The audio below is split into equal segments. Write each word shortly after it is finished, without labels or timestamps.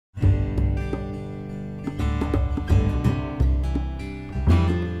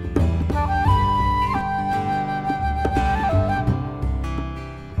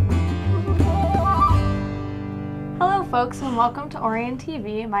folks, and welcome to Orion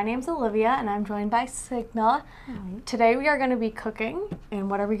TV. My name's Olivia, and I'm joined by Snigda. Today we are going to be cooking,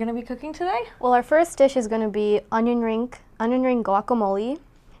 and what are we going to be cooking today? Well, our first dish is going to be onion ring guacamole,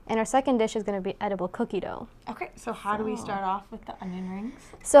 and our second dish is going to be edible cookie dough. Okay, so how do we start off with the onion rings?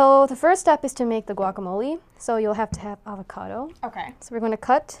 So the first step is to make the guacamole, so you'll have to have avocado. Okay. So we're going to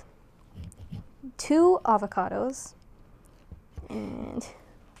cut 2 avocados, and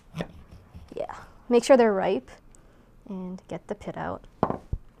yeah, make sure they're ripe. And get the pit out.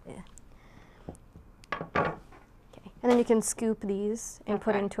 Yeah. Okay. And then you can scoop these and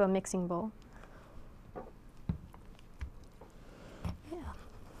put it into a mixing bowl. Yeah.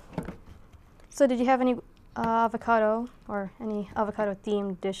 So did you have any avocado or any avocado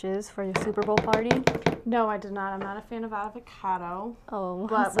themed dishes for your Super Bowl party? No, I did not. I'm not a fan of avocado. Oh,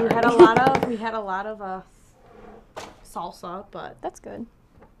 but we had a lot of salsa, but that's good.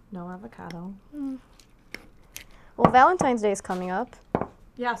 No avocado. Mm. Well, Valentine's Day is coming up.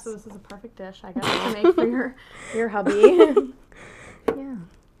 Yeah, so this is a perfect dish, I guess, to make for your hubby. Yeah.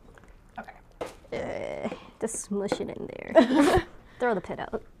 Okay. Just smush it in there. Throw the pit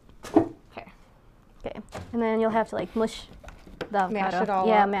out. Okay. Okay. And then you'll have to like mush the avocado. Mash it all up.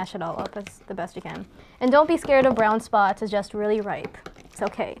 Yeah, mash it all up as the best you can. And don't be scared of brown spots. It's just really ripe. It's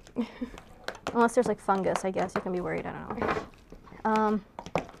okay. Unless there's like fungus, I guess you can be worried. I don't know.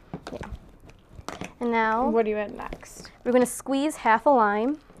 Yeah. And now, what do you add next? We're going to squeeze half a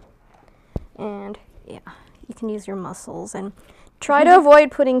lime. And yeah, you can use your muscles. And try to avoid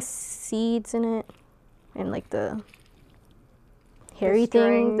putting seeds in it. And like the hairy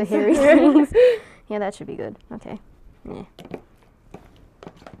things. The hairy things. Yeah, that should be good. Okay. Yeah.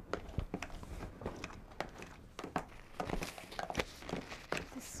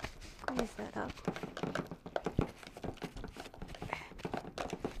 Just squeeze that up.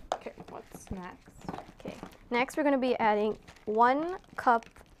 Okay, what's next? Okay. Next, we're going to be adding 1 cup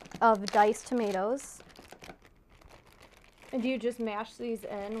of diced tomatoes. And do you just mash these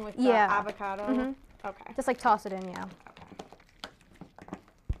in with the Yeah. avocado? Mm-hmm. Okay. Just like toss it in, yeah. Okay.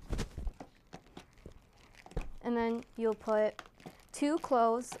 And then you'll put 2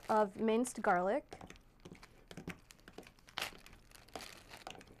 cloves of minced garlic.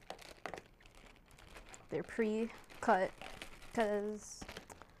 They're pre-cut because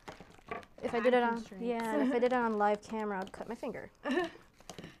if I did it on if I did it on live camera, I'd cut my finger.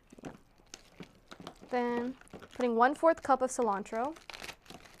 Then putting 1/4 cup of cilantro.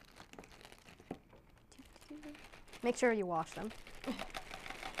 Make sure you wash them.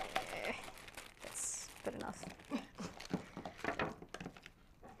 That's good enough.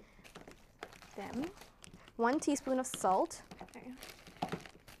 Then 1 teaspoon of salt. Okay.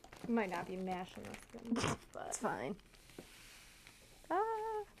 Might not be mashing this, but It's fine.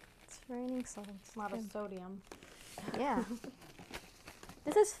 It's raining salt. it's a lot of sodium. Yeah.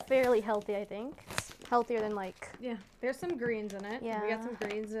 This is fairly healthy, I think. It's healthier than like... Yeah, there's some greens in it. Yeah. We got some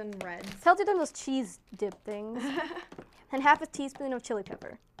greens and reds. It's healthier than those cheese dip things. And 1/2 teaspoon of chili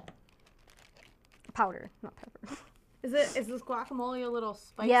pepper. Powder, not pepper. Is this guacamole a little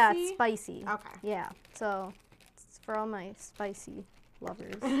spicy? Yeah, it's spicy. Okay. Yeah, so it's for all my spicy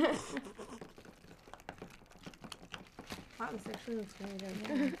lovers. Wow, this actually looks really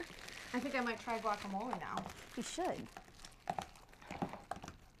good. I think I might try guacamole now. You should.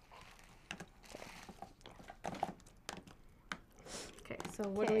 Okay, so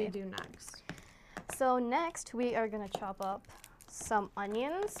what do we do next? So next we are gonna chop up some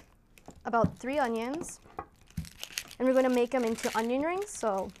onions, about 3 onions, and we're gonna make them into onion rings.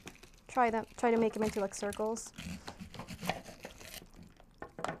 So try to make them into like circles.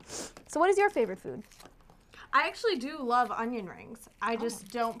 So what is your favorite food? I actually do love onion rings. I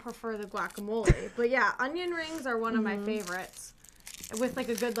just don't prefer the guacamole. But yeah, onion rings are one of my favorites. With like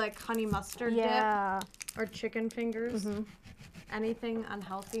a good like honey mustard dip or chicken fingers. Anything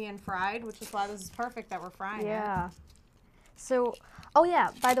unhealthy and fried, which is why this is perfect that we're frying it. So, oh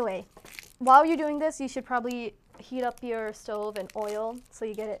yeah, by the way, while you're doing this, you should probably heat up your stove and oil so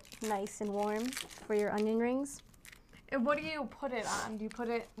you get it nice and warm for your onion rings. And what do you put it on? Do you put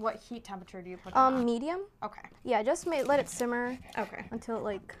it, what heat temperature do you put it on? Medium. Okay. Yeah, just let it simmer. Okay. Until it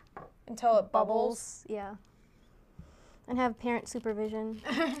like until it bubbles. Yeah. And have parent supervision.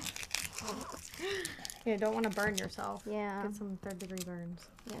 Yeah, don't want to burn yourself. Yeah. Get some 3rd-degree burns.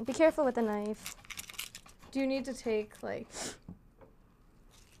 Yeah. Be careful with the knife. Do you need to take like?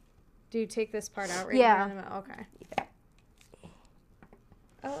 Do you take this part out right Yeah. here? Okay. Yeah.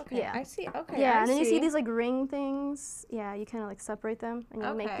 Oh, okay. Yeah. I see. Okay. Yeah, and then you see these like ring things. Yeah, you kind of like separate them and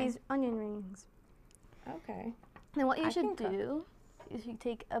you make these onion rings. Okay. And what you should do is you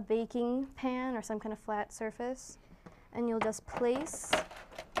take a baking pan or some kind of flat surface And you'll just place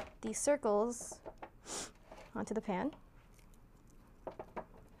these circles onto the pan.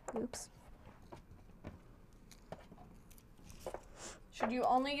 Oops. Should you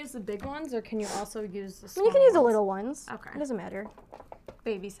only use the big ones, or can you also use the small You can use the ones? little ones. Okay. It doesn't matter.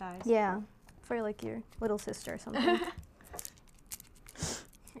 Baby size. Yeah, for like your little sister or something.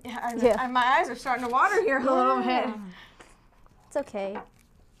 Yeah, my eyes are starting to water here a little bit. It's okay.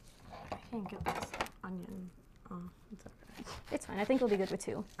 I can't get this onion. Oh, it's okay. It's fine. I think we'll be good with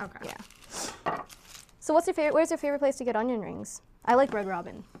 2. Okay. Yeah. So what's your favorite? Where's your favorite place to get onion rings? I like Red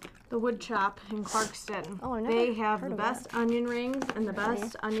Robin. The Wood Chop in Clarkston. Oh, I never They have heard the of best that. onion rings and the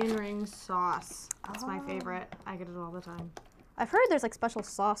best onion ring sauce. That's my favorite. I get it all the time. I've heard there's like special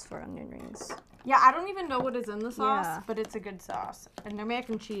sauce for onion rings. Yeah, I don't even know what is in the sauce, Yeah. but it's a good sauce. And their mac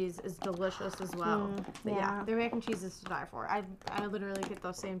and cheese is delicious as well. But yeah, their mac and cheese is to die for. I literally get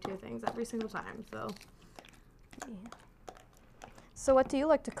those same 2 things every single time. So. Yeah. So what do you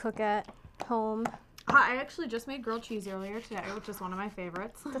like to cook at home? I actually just made grilled cheese earlier today, which is one of my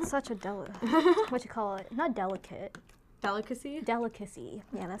favorites. That's such a what you call it? Not delicate. Delicacy? Delicacy.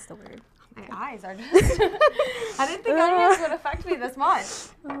 Yeah, that's the word. My eyes are just... I didn't think onions would affect me this much.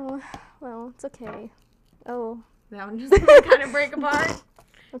 Oh, well, it's okay. Oh. That one just kind of break apart.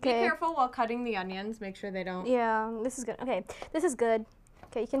 Okay. Be careful while cutting the onions. Make sure they don't... Yeah, this is good. Okay, this is good.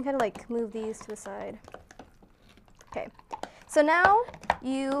 Okay, you can kind of like move these to the side. Okay, so now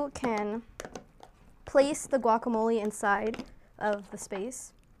you can place the guacamole inside of the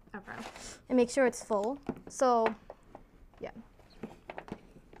space. Okay. And make sure it's full. So, yeah.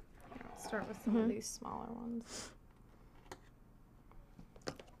 I'll start with some of these smaller ones.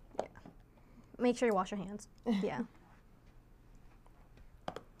 Yeah. Make sure you wash your hands. Yeah.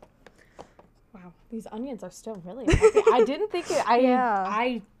 Wow, these onions are still really heavy. I didn't think it...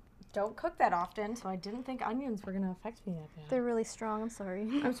 I don't cook that often, so I didn't think onions were going to affect me that bad. They're really strong. I'm sorry.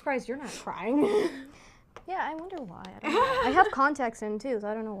 I'm surprised you're not crying. Yeah, I wonder why. I don't know. I have contacts in too, so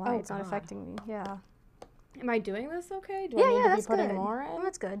I don't know why it's not affecting me. Yeah. Am I doing this okay? Do Yeah, I need to be that's putting good. more in?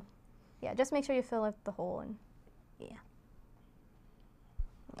 That's good. Yeah, just make sure you fill up the hole and yeah.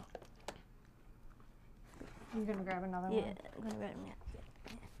 I'm going to grab another Yeah, one. I'm gonna grab it.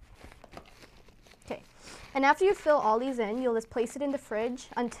 Okay, and after you fill all these in, you'll just place it in the fridge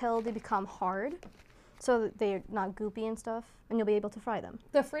until they become hard, so that they're not goopy and stuff, and you'll be able to fry them.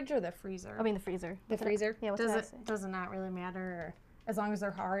 The fridge or the freezer? I mean the freezer. The freezer? Yeah, what's does that it say? does it not really matter as long as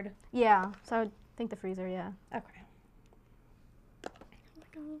they're hard? Yeah, so I would think the freezer, yeah. Okay.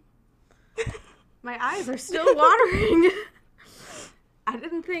 My eyes are still watering. I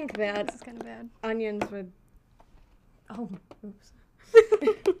didn't think that This is kind of bad. onions would... Oh, oops.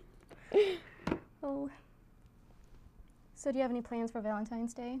 Oh. So do you have any plans for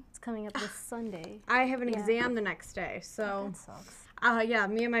Valentine's Day? It's coming up this Sunday. I have an exam the next day, so... That sucks. Yeah,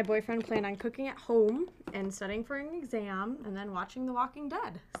 me and my boyfriend plan on cooking at home and studying for an exam and then watching The Walking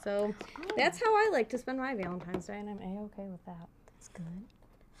Dead. So that's how I like to spend my Valentine's Day, and I'm A-okay with that. That's good.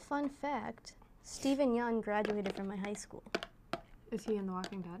 Fun fact, Stephen Young graduated from my high school. Is he in The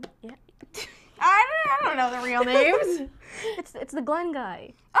Walking Dead? Yeah. I don't know the real names. It's the Glenn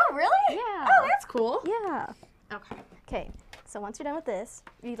guy. Oh, really? Yeah. Oh, that's cool. Yeah. Okay. Okay, so once you're done with this,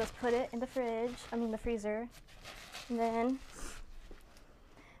 you just put it in the the freezer, and then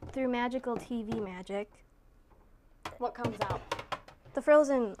through magical TV magic, What comes out? the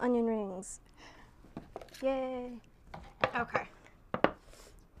frozen onion rings. Yay. Okay.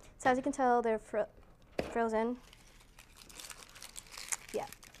 So as you can tell, they're frozen. Yeah.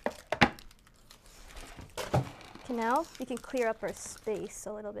 Okay, now we can clear up our space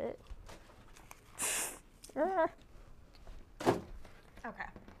a little bit. Okay.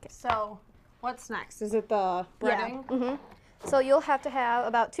 So, what's next? Is it the breading? Yeah. So you'll have to have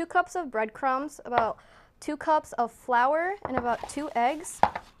about 2 cups of breadcrumbs, about 2 cups of flour, and about 2 eggs.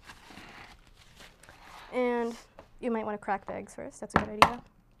 And you might want to crack the eggs first. That's a good idea.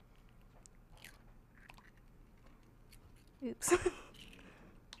 Oops.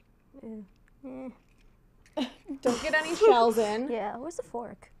 Don't get any shells in. Yeah, where's the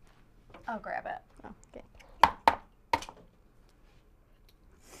fork? I'll grab it. Oh, okay.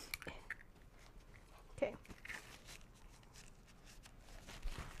 Okay.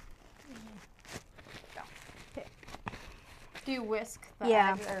 Go. Okay. Do you whisk the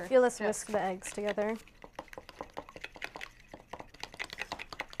Yeah, egg? Or you'll just just- whisk the eggs together.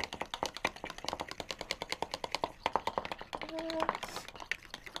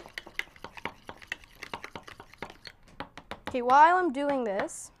 Okay, while I'm doing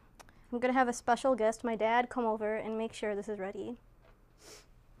this, I'm gonna have a special guest, my dad, come over and make sure this is ready.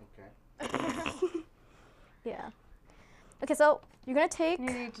 Okay. Yeah. Okay, so you're gonna take. You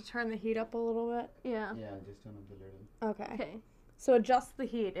need to turn the heat up a little bit. Yeah. Yeah, just turn up the little. Okay. Okay. So adjust the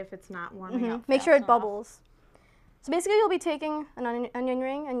heat if it's not warming up. Make sure fast it enough. bubbles. So basically, you'll be taking an onion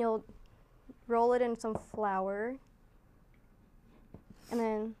ring and you'll roll it in some flour, and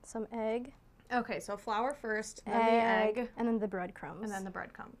then some egg. Okay, so flour first, then the egg, and then the breadcrumbs. and then the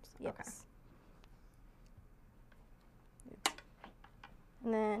breadcrumbs. Yes. Okay.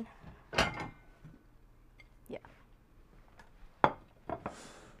 And then, yeah.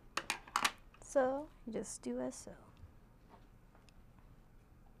 So you just do as so.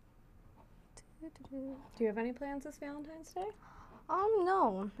 Do you have any plans this Valentine's Day?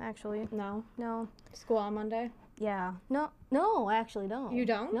 No, actually, No. no. School on Monday? Yeah, no, I actually don't. You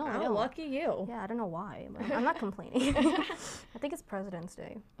don't? No, I Oh, don't. lucky you. Yeah, I don't know why, but I'm not complaining. I think it's President's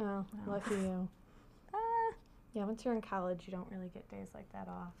Day. Oh, No. lucky you. Yeah, once you're in college, you don't really get days like that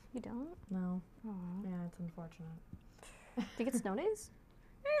off. You don't? No. Aw. Yeah, it's unfortunate. Do you get snow days?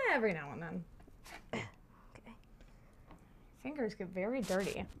 Every now and then. Okay. Fingers get very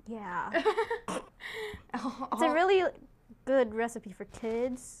dirty. Yeah. Oh, It's a really good recipe for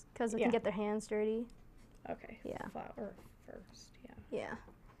kids because they Yeah. can get their hands dirty. Okay. Yeah. Flour first, yeah. Yeah.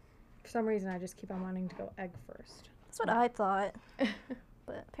 For some reason, I just keep on wanting to go egg first. That's what I thought.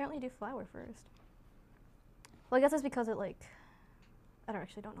 But apparently you do flour first. Well, I guess it's because it I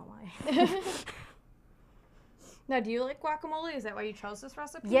don't know why. Now, do you like guacamole? Is that why you chose this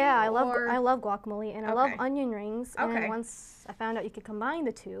recipe? Yeah, I or- love guacamole and I love Okay. onion rings. Okay. And once I found out you could combine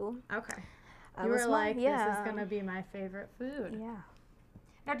the two, Okay. I You was were like, like, yeah. this is going to be my favorite food. Yeah.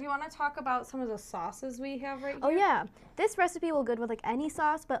 Now, do you want to talk about some of the sauces we have right here? Oh yeah, this recipe will good with any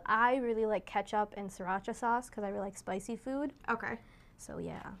sauce, but I really like ketchup and sriracha sauce because I really like spicy food. Okay. So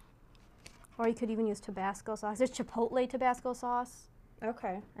yeah. Or you could even use Tabasco sauce. There's Chipotle Tabasco sauce.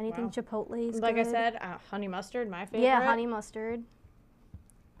 Okay. Anything Wow. Chipotle is Like good. I said, honey mustard, my favorite. Yeah, honey mustard.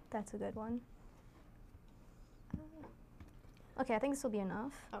 That's a good one. Okay, I think this will be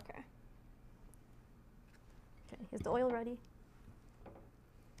enough. Okay. Okay, is the oil ready?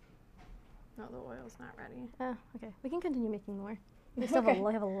 No, the oil's not ready. Okay, we can continue making more. We still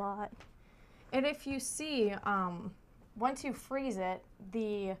have a lot. And if you see, once you freeze it,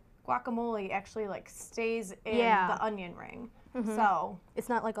 the guacamole actually stays in Yeah. the onion ring. Mhm. So It's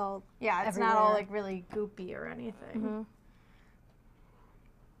not all. yeah, it's not all everywhere. really goopy or anything.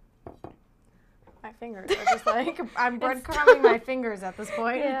 Mhm. My fingers are just I'm breadcrumbing my fingers at this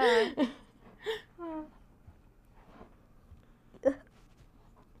point. Yeah.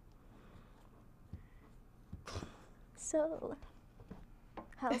 So,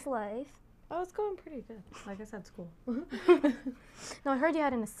 how's life? Oh, it's going pretty good. Like I said, school. No, I heard you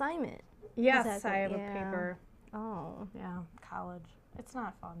had an assignment. Yes, Exactly, I have yeah. a paper. Oh. Yeah, college. It's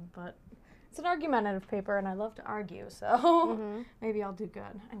not fun, but it's an argumentative paper, and I love to argue, so Mhm. maybe I'll do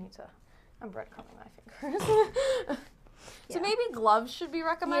good. I'm breadcrumbing my fingers. So Yeah. maybe gloves should be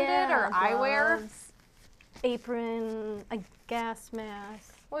recommended, or eyewear. gloves, apron, a gas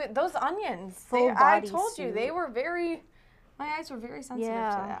mask. Wait, those onions. Full I body told you, they suit. were my eyes were very sensitive to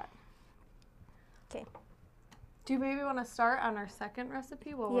Yeah. that. Okay. Do you maybe want to start on our second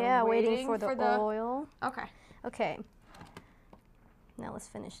recipe while Yeah, we're waiting for the oil. Okay. Okay. Now let's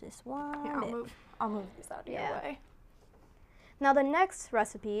finish this one. Yeah, bit. I'll move these out of your Yeah. way. Now the next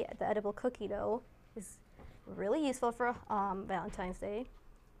recipe, the edible cookie dough, is really useful for Valentine's Day.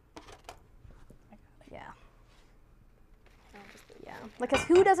 Yeah. Yeah. Because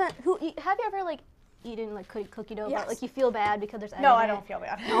who doesn't? Have you ever eaten cookie dough, Yes. but you feel bad because there's egg No, in I it? don't feel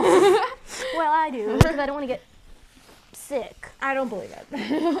bad. Well, I do because I don't want to get sick. I don't believe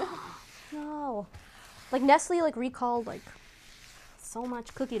it. No. Nestle recalled so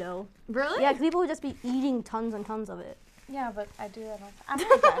much cookie dough. Really? Yeah, 'cause people would just be eating tons and tons of it. Yeah, but I do that all the time.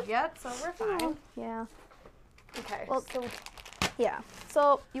 I'm not dead yet, so we're fine. Yeah. Okay. Well, so Yeah.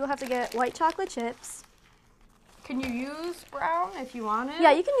 So you will have to get white chocolate chips. can you use brown if you want it?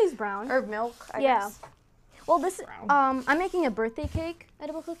 Yeah, you can use brown. Or milk, I Yeah. guess. Well, this Brown. I'm making a birthday cake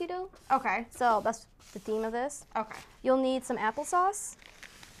edible cookie dough. Okay. So that's the theme of this. Okay. You'll need some applesauce,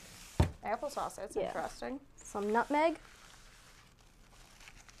 Applesauce, that's Yeah. interesting. some nutmeg.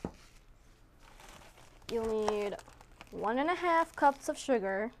 You'll need 1.5 cups of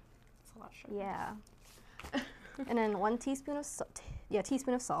sugar. That's a lot of sugar. Yeah. And then 1 teaspoon of salt. Yeah,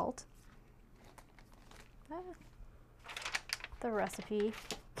 teaspoon of salt. The recipe.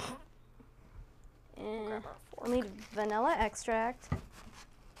 And Grab our fork. we'll need vanilla extract.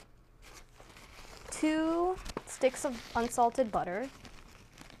 2 sticks of unsalted butter.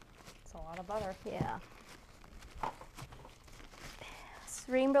 It's a lot of butter. Yeah.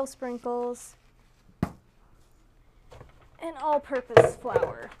 Rainbow sprinkles. an all-purpose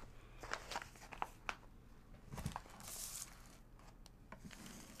flour.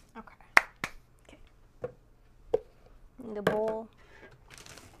 Okay. In the bowl.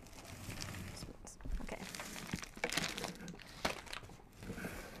 Okay.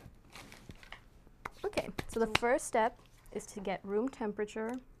 Okay, so the first step is to get room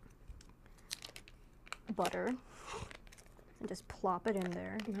temperature butter and just plop it in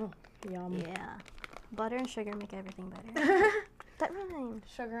there. Oh, yum. Yeah. Butter and sugar make everything better. That rhymed.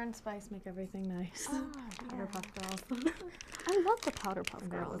 Sugar and spice make everything nice. Oh, Powder yeah. Puff Girls. I love the powder puff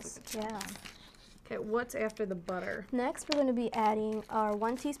That was a girls. good Yeah. Okay, what's after the butter? Next, we're going to be adding our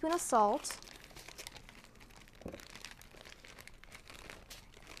 1 teaspoon of salt.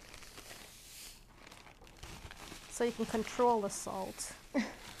 So you can control the salt. Okay.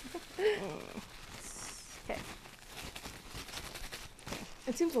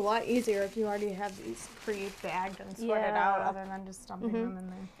 It seems a lot easier if you already have these pre-bagged and sweated out, Yeah. other than just dumping them in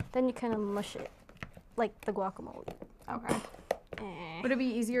there. Then you kind of mush it, like the guacamole. Okay. Eh. Would it be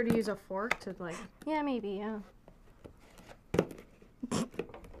easier to use a fork to like? Yeah, maybe, yeah. Yeah,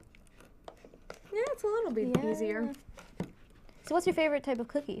 it's a little bit easier. So what's your favorite type of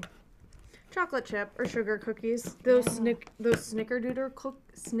cookie? Chocolate chip or sugar cookies. Those snickerdoodle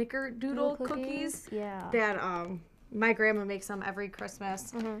cookies. Yeah. That my grandma makes them every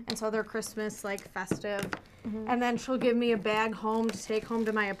Christmas, and so they're Christmas like festive. And then she'll give me a bag home to take home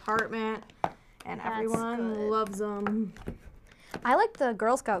to my apartment, and That's everyone good. loves them. I like the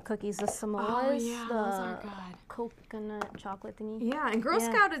Girl Scout cookies, the Samoas, Oh yeah, the those are good. coconut chocolate thingy. Yeah, and Girl Yeah.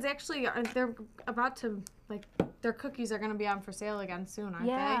 Scout is actually they're about to like their cookies are gonna be on for sale again soon, aren't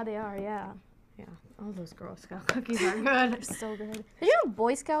Yeah, they? they are, yeah. Yeah, all those Girl Scout cookies are good. So good. Did you know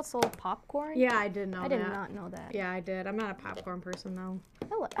Boy Scouts sold popcorn? Yeah, I did know I that. did not know that. Yeah, I did. I'm not a popcorn person though.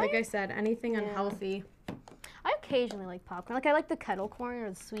 I Like I said, anything unhealthy. I occasionally like popcorn. Like I like the kettle corn or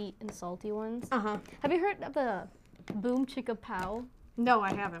the sweet and salty ones. Uh-huh. Have you heard of the Boom Chicka Pow? No,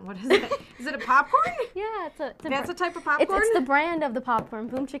 I haven't. What is it? Is it a popcorn? Yeah, it's a That's a type of popcorn? it's the brand of the popcorn,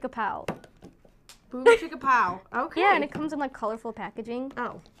 Boom Chicka Pow. Boom Chicka Pow. Okay. Yeah, and it comes in like colorful packaging.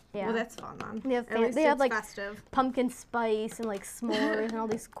 Oh. Yeah. Well, that's fun then. They have At least they have it's like festive. pumpkin spice and like s'mores and all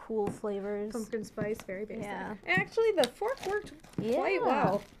these cool flavors. Pumpkin spice, very basic. Yeah. Actually, the fork worked quite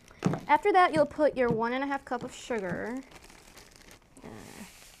well. After that, you'll put your 1.5 cup of sugar.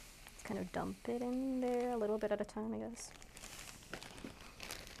 Just kind of dump it in there a little bit at a time, I guess.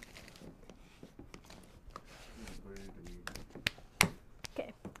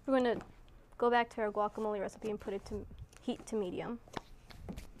 Okay, we're going to go back to our guacamole recipe and put it to heat to medium.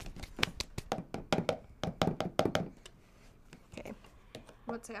 Okay.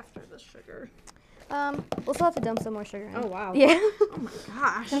 What's after the sugar? We'll still have to dump some more sugar in. Oh, wow. Yeah. Oh, my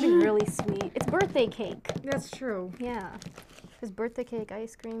gosh. It's gonna be really sweet. It's birthday cake. That's true. Yeah. There's birthday cake,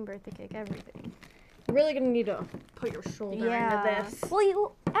 ice cream, birthday cake, everything. You're really going to need to put your shoulder into this.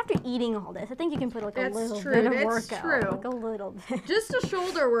 Well, after eating all this, I think you can put like That's a little true. bit of That's workout. true. Like a little bit. Just a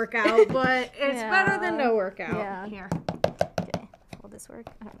shoulder workout, but it's better than no workout. Yeah. Here. Okay. Will this work?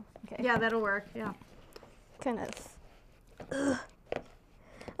 I don't know. Okay. Yeah, that'll work. Yeah. Kind of. Ugh.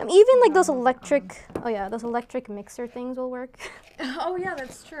 Even like those electric, those electric mixer things will work. Oh, yeah,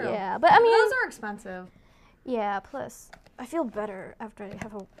 that's true. Yeah, but I mean, those are expensive. Yeah, plus I feel better after I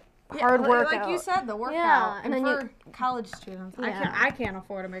have a hard workout. Like you said, the workout. Yeah, and and then for college students, Yeah. I can't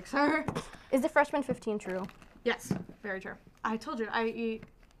afford a mixer. Is the freshman 15 true? Yes, very true. I told you, I eat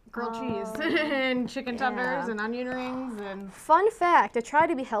grilled cheese and chicken tenders and onion rings and... Fun fact, I tried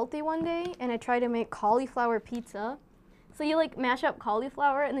to be healthy one day and I tried to make cauliflower pizza. So you like mash up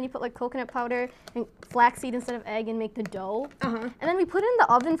cauliflower and then you put like coconut powder and flaxseed instead of egg and make the dough. And then we put it in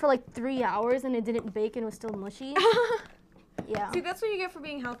the oven for like 3 hours and it didn't bake and it was still mushy. Yeah. See, that's what you get for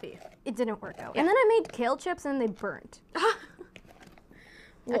being healthy. It didn't work out. And then I made kale chips and they burnt.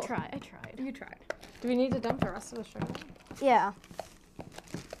 Well, I tried. You tried. Do we need to dump the rest of the sugar? Yeah.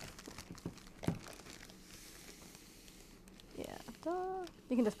 Yeah. Duh.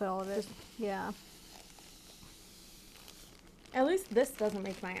 You can just put all of it. Yeah. At least this doesn't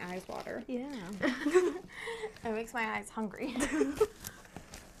make my eyes water. Yeah. It makes my eyes hungry.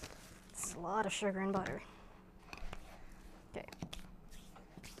 It's a lot of sugar and butter. Okay.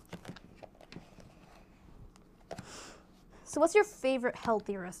 So what's your favorite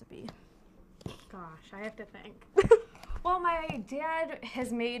healthy recipe? Gosh, I have to think. Well, my dad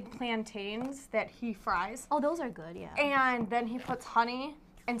has made plantains that he fries. Oh, those are good, yeah. And then he puts honey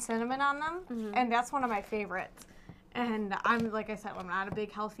and cinnamon on them. And that's one of my favorites. And I'm, like I said, I'm not a big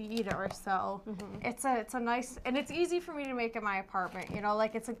healthy eater, so it's a nice, and it's easy for me to make in my apartment, you know,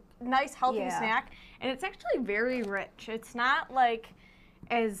 like it's a nice healthy snack, and it's actually very rich. It's not like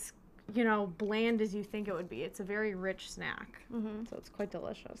as, you know, bland as you think it would be. It's a very rich snack, so it's quite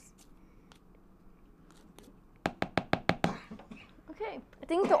delicious. Okay, I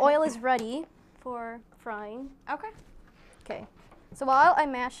think the oil is ready for frying. Okay. Okay, so while I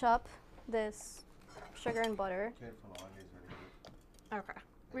mash up this sugar and butter, Okay.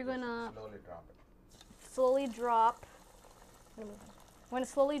 we're gonna slowly drop it. slowly drop. I'm gonna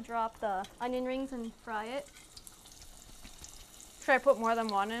slowly drop the onion rings and fry it. Should I put more than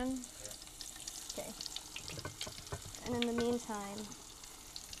one in? Okay. And in the meantime,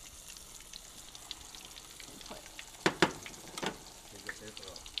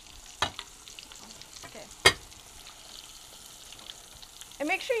 okay. And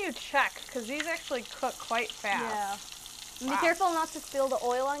make sure you check, because these actually cook quite fast. Yeah. And Wow. be careful not to spill the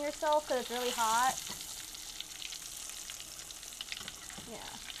oil on yourself because it's really hot. Yeah.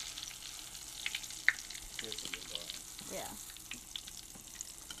 Yeah.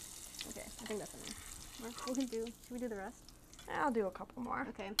 Okay, I think that's enough. Should we do the rest? I'll do a couple more.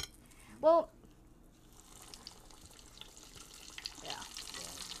 Okay. Well, yeah.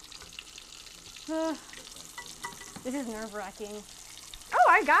 This is nerve-wracking. Oh,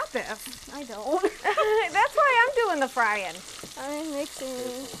 I got this. I don't. That's why I'm doing the frying. I'm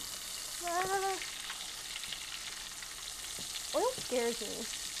mixing. Oil scares me.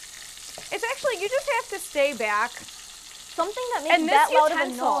 It's actually, you just have to stay back. Something that makes And that this loud of a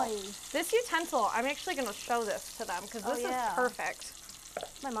utensil, noise. this utensil, I'm actually going to show this to them, because this is perfect.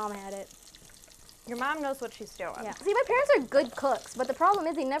 My mom had it. Your mom knows what she's doing. Yeah. See, my parents are good cooks, but the problem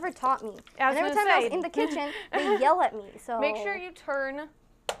is they never taught me. I was And every gonna time I say. was in the kitchen, they yell at me. So Make sure you turn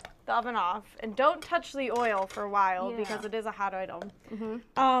the oven off, and don't touch the oil for a while, Yeah. because it is a hot item.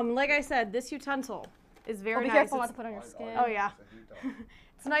 Like I said, this utensil is very be nice. careful not to put on your skin. Oh yeah.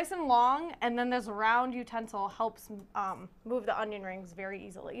 It's nice and long, and then this round utensil helps move the onion rings very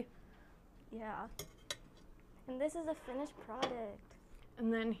easily. Yeah. And this is a finished product.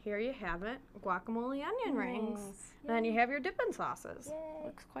 And then here you have it, guacamole onion rings. And then you have your dipping sauces. Yay.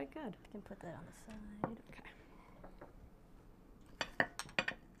 Looks quite good. You can put that on the side. Okay.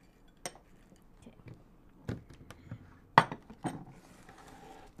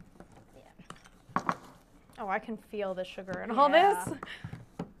 Oh, I can feel the sugar in all Yeah. this.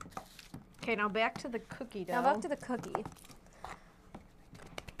 Okay, now back to the cookie dough. Now back to the cookie.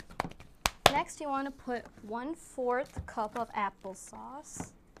 Next, you want to put 1/4 cup of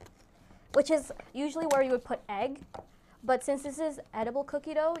applesauce, which is usually where you would put egg. But since this is edible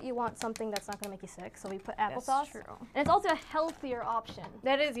cookie dough, you want something that's not going to make you sick. So we put applesauce. That's true. And it's also a healthier option.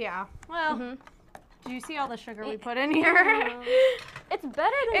 That is, yeah. Well, do you see all the sugar we put in here? It's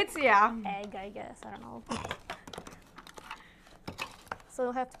better than It's, yeah. egg, I guess. I don't know. So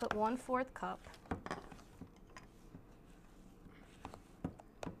you'll have to put 1/4 cup.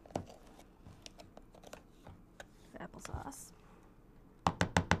 of applesauce.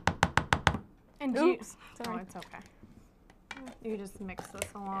 And Oops, oh, sorry. it's okay. You just mix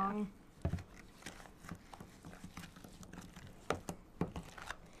this along.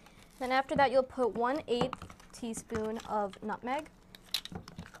 Then after that, you'll put 1/8 teaspoon of nutmeg.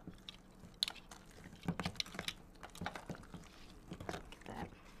 Get that.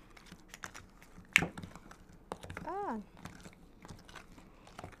 Ah.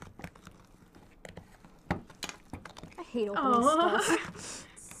 I hate opening stuff.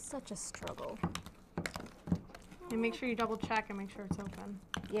 It's such a struggle. And make sure you double check and make sure it's open.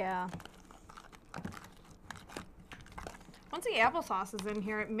 Yeah. Once the applesauce is in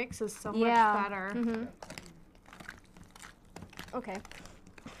here, it mixes so Yeah. much better. Mm-hmm. Okay.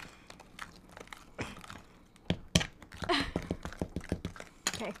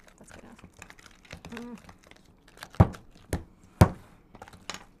 Okay, that's good enough.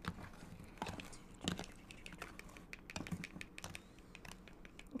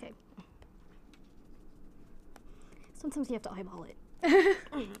 Okay. Sometimes you have to eyeball it.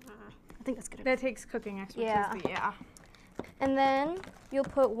 I think that's good enough. That takes cooking expertise, Yeah. but yeah. And then you'll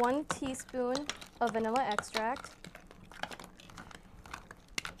put 1 teaspoon of vanilla extract.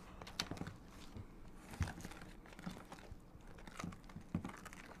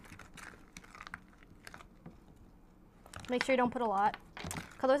 Make sure you don't put a lot,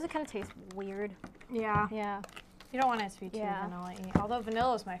 because otherwise it kind of tastes weird. Yeah. Yeah. You don't want it to be too Yeah. vanilla-y. Although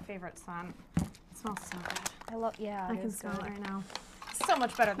vanilla is my favorite scent. It smells so good. I love, yeah. I it can is smell good. it right now. So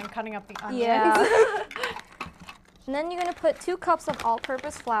much better than cutting up the onions. Yeah. And then you're going to put 2 cups of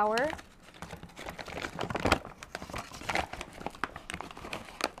all-purpose flour.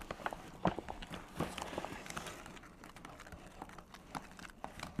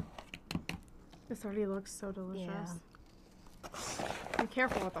 This already looks so delicious. Be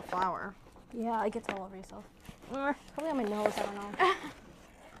careful with the flour. Yeah, it gets all over yourself. Probably on my nose, I don't know.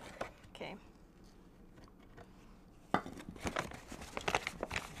 Okay.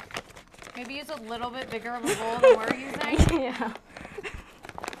 Maybe use a little bit bigger of a bowl than we're using. Yeah.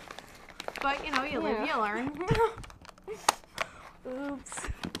 But, you know, you live, you learn. Oops.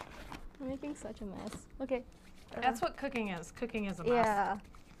 I'm making such a mess. Okay. That's what cooking is. Cooking is a mess. Yeah.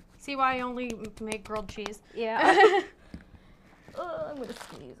 See why I only make grilled cheese? Yeah. I'm going to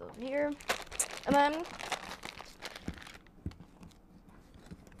squeeze over here. And then...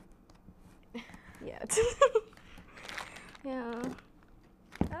 Yeah. Yeah.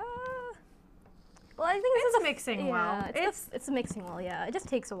 Well, I think it's mixing well. It's mixing well, yeah. It just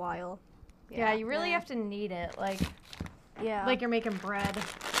takes a while. Yeah, you really have to knead it, like you're making bread.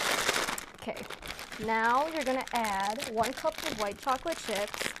 Okay. Now you're gonna add 1 cup of white chocolate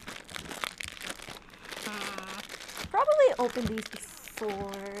chips. Probably open these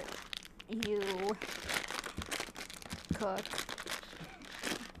before you cook.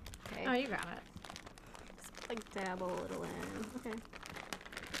 Okay. Oh, you got it. Just like dabble a little in. Okay.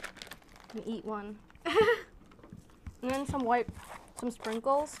 You eat one. And then some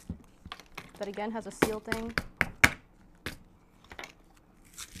sprinkles. That again has a seal thing.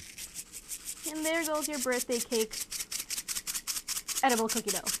 And there goes your birthday cake edible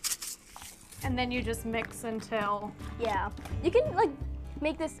cookie dough. And then you just mix until... Yeah. You can like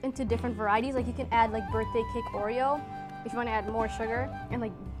make this into different varieties. Like you can add like birthday cake Oreo if you want to add more sugar and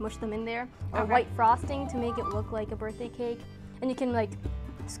like mush them in there. Or white frosting to make it look like a birthday cake. And you can like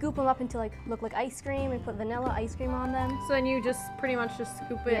scoop them up into like look like ice cream and put vanilla ice cream on them. So then you just pretty much just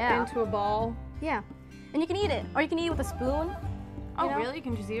scoop it into a ball. Yeah. And you can eat it. Or you can eat it with a spoon. Oh, really? You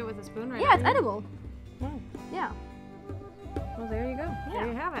can just eat it with a spoon right Yeah, it's edible. Oh. Yeah. Well, there you go. Yeah. There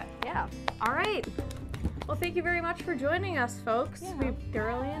you have it. Yeah. All right. Well, thank you very much for joining us, folks. Yeah. We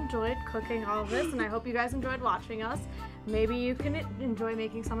thoroughly enjoyed cooking all of this, and I hope you guys enjoyed watching us. Maybe you can enjoy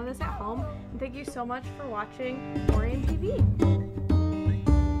making some of this at home. And thank you so much for watching Orion TV.